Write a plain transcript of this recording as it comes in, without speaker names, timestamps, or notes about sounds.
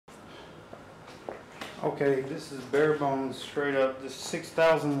Okay, this is bare bones, straight up. This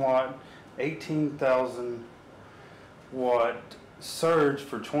 6,000 watt, 18,000 watt surge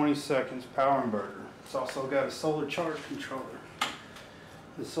for 20 seconds power inverter. It's also got a solar charge controller.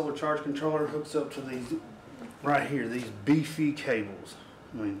 The solar charge controller hooks up to these right here, these beefy cables.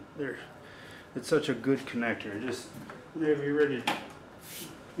 I mean, it's such a good connector. Just whenever you're ready to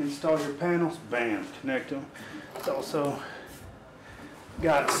install your panels, bam, connect them. It's also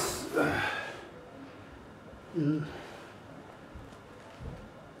got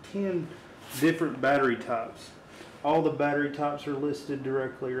 10 different battery types. All the battery types are listed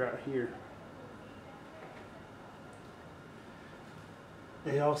directly right here.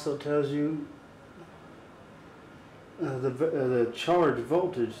 It also tells you the charge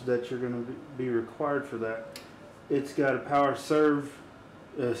voltage that you're going to be required for that. It's got a power saver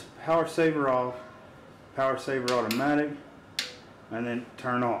off, power saver automatic, and then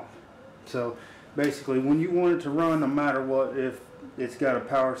turn off. So basically, when you want it to run, no matter what, if it's got a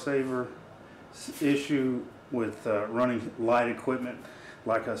power saver issue with running light equipment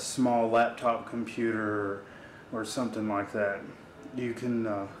like a small laptop computer or something like that, you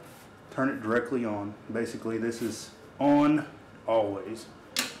can turn it directly on. Basically, this is on always.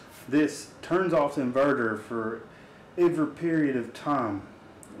 This turns off the inverter for every period of time,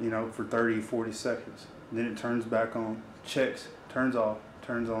 you know, for 30-40 seconds. Then it turns back on, checks, turns off,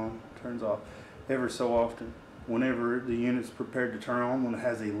 turns on, turns off, ever so often. Whenever the unit's prepared to turn on, when it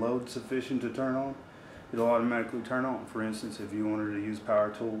has a load sufficient to turn on, it'll automatically turn on. For instance, if you wanted to use power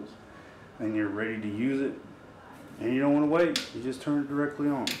tools and you're ready to use it and you don't want to wait, you just turn it directly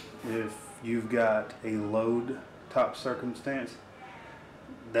on. If you've got a load top circumstance,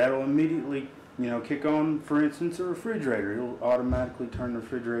 that'll immediately, you know, kick on, for instance, a refrigerator. It'll automatically turn the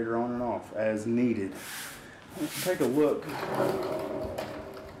refrigerator on and off as needed. Let's take a look at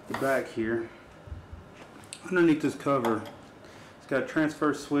the back here. Underneath this cover, it's got a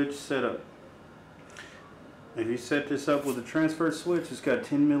transfer switch set up. If you set this up with a transfer switch, it's got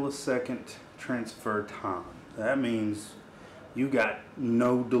 10 millisecond transfer time. That means you got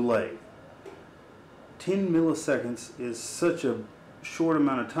no delay. 10 milliseconds is such a short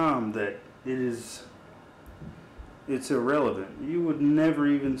amount of time that it's irrelevant. You would never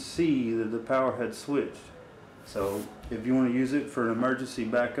even see that the power had switched. So if you want to use it for an emergency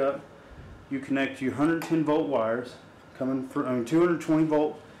backup, you connect your 110 volt wires coming from 220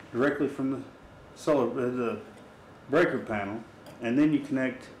 volt directly from the the breaker panel, and then you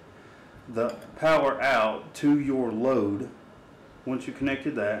connect the power out to your load. Once you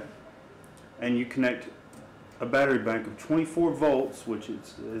connected that, and you connect a battery bank of 24 volts, which it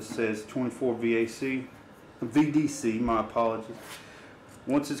says 24 VDC, my apologies.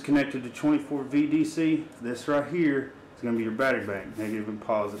 Once it's connected to 24 VDC, this right here is going to be your battery bank, negative and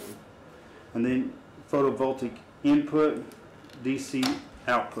positive. And then photovoltaic input, DC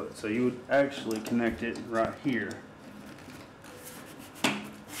output. So you would actually connect it right here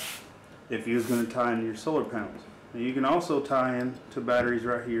if you was going to tie into your solar panels. Now you can also tie in to batteries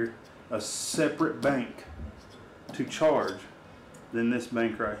right here a separate bank to charge than this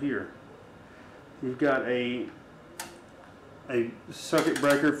bank right here. You've got a circuit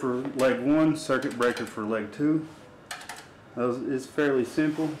breaker for leg 1, circuit breaker for leg 2. It's fairly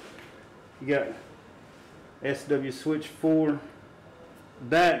simple. You got SW switch 4.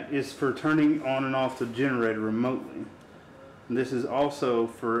 That is for turning on and off the generator remotely. And this is also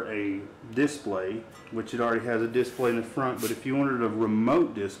for a display, which it already has a display in the front. But if you wanted a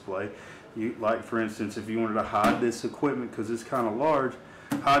remote display, like for instance, if you wanted to hide this equipment because it's kind of large,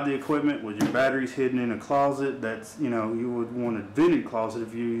 hide the equipment with your batteries hidden in a closet. That's, you know, you would want a vented closet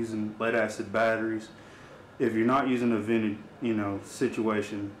if you're using lead acid batteries. If you're not using a vented, you know,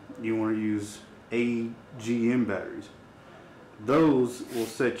 situation, you want to use AGM batteries. Those will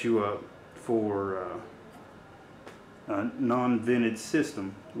set you up for a non-vented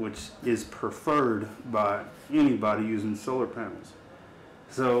system, which is preferred by anybody using solar panels.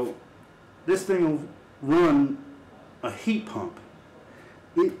 So this thing will run a heat pump.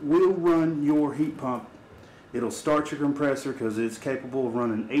 It will run your heat pump. It'll start your compressor because it's capable of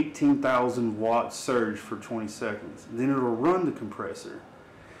running 18,000 watt surge for 20 seconds. Then it'll run the compressor.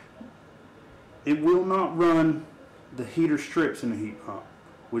 It will not run the heater strips in the heat pump,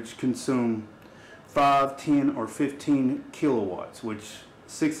 which consume 5, 10, or 15 kilowatts, which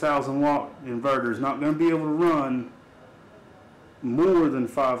 6,000 watt inverter is not going to be able to run more than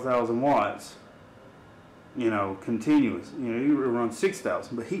 5,000 watts, you know, continuous. You know, you run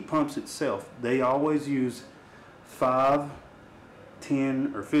 6,000, but heat pumps itself, they always use 5,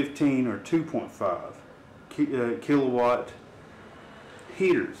 10, or 15, or 2.5 kilowatt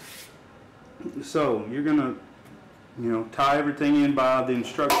heaters. So you're gonna, tie everything in by the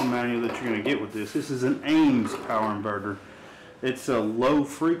instruction manual that you're gonna get with this. This is an Ames power inverter. It's a low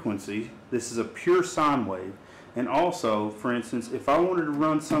frequency. This is a pure sine wave. And also, for instance, if I wanted to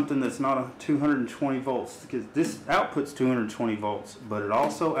run something that's not a 220 volts, because this outputs 220 volts, but it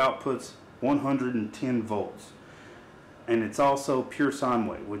also outputs 110 volts. And it's also pure sine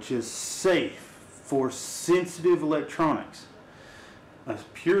wave, which is safe for sensitive electronics. A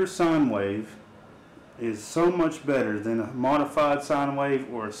pure sine wave is so much better than a modified sine wave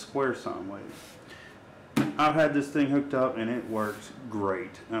or a square sine wave. I've had this thing hooked up and it works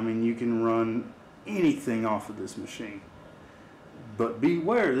great. I mean, you can run anything off of this machine. But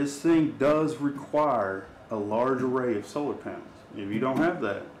beware, this thing does require a large array of solar panels. If you don't have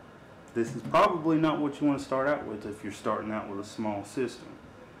that, this is probably not what you want to start out with if you're starting out with a small system.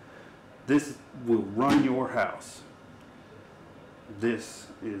 This will run your house. This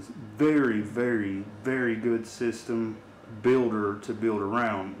is very, very, very good system builder to build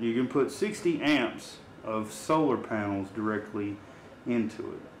around. You can put 60 amps of solar panels directly into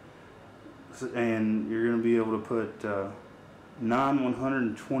it. And you're going to be able to put 9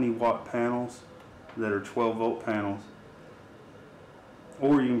 120 watt panels that are 12 volt panels,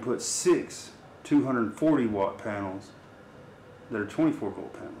 or you can put 6 240 watt panels that are 24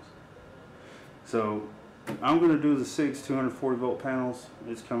 volt panels. So I'm going to do the 6 240 volt panels.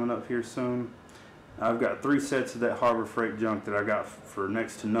 It's coming up here soon. I've got 3 sets of that Harbor Freight junk that I got for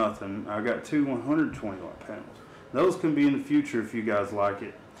next to nothing. I got 2 120 watt panels. Those can be in the future if you guys like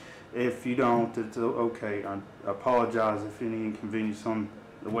it. If you don't, it's okay. I apologize if any inconvenience on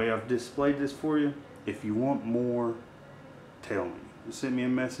the way I've displayed this for you. If you want more, tell me. Send me a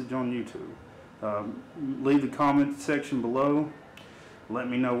message on YouTube. Leave the comment section below. Let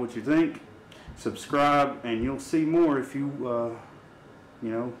me know what you think. Subscribe, and you'll see more if you,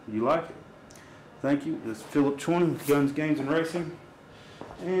 you like it. Thank you. This is Philip 20 with Guns, Games, and Racing,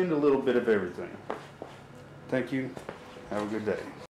 and a little bit of everything. Thank you. Have a good day.